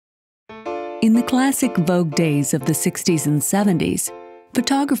In the classic Vogue days of the 60s and 70s,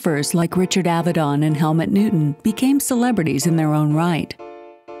 photographers like Richard Avedon and Helmut Newton became celebrities in their own right.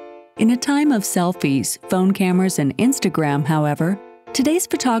 In a time of selfies, phone cameras, and Instagram, however, today's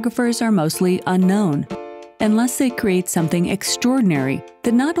photographers are mostly unknown, unless they create something extraordinary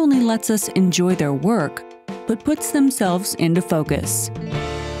that not only lets us enjoy their work, but puts themselves into focus.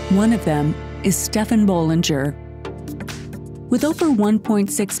 One of them is Stefan Bollinger. With over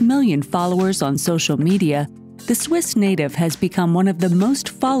 1.6 million followers on social media, the Swiss native has become one of the most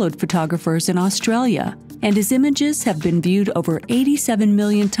followed photographers in Australia, and his images have been viewed over 87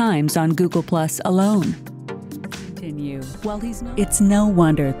 million times on Google Plus alone. It's no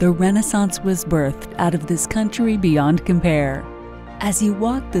wonder the Renaissance was birthed out of this country beyond compare. As you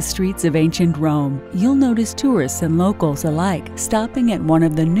walk the streets of ancient Rome, you'll notice tourists and locals alike stopping at one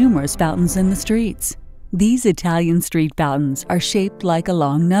of the numerous fountains in the streets. These Italian street fountains are shaped like a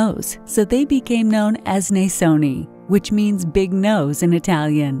long nose, so they became known as nasoni, which means big nose in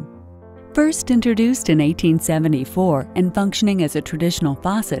Italian. First introduced in 1874 and functioning as a traditional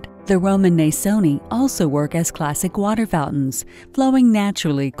faucet, the Roman nasoni also work as classic water fountains, flowing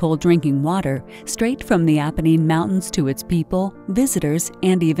naturally cold drinking water straight from the Apennine Mountains to its people, visitors,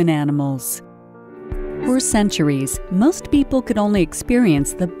 and even animals. For centuries, most people could only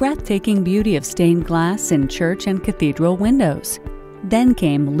experience the breathtaking beauty of stained glass in church and cathedral windows. Then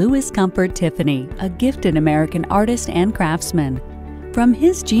came Louis Comfort Tiffany, a gifted American artist and craftsman. From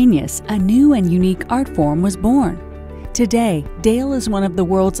his genius, a new and unique art form was born. Today, Dale is one of the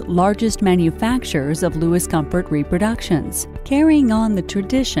world's largest manufacturers of Louis Comfort reproductions, carrying on the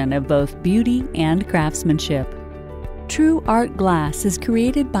tradition of both beauty and craftsmanship. True art glass is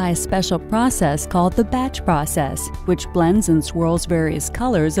created by a special process called the batch process, which blends and swirls various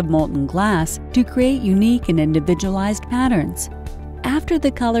colors of molten glass to create unique and individualized patterns. After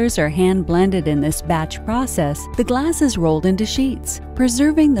the colors are hand-blended in this batch process, the glass is rolled into sheets,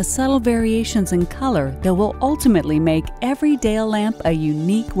 preserving the subtle variations in color that will ultimately make every Dale lamp a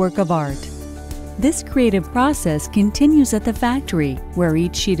unique work of art. This creative process continues at the factory, where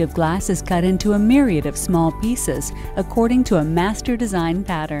each sheet of glass is cut into a myriad of small pieces according to a master design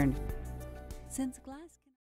pattern. Since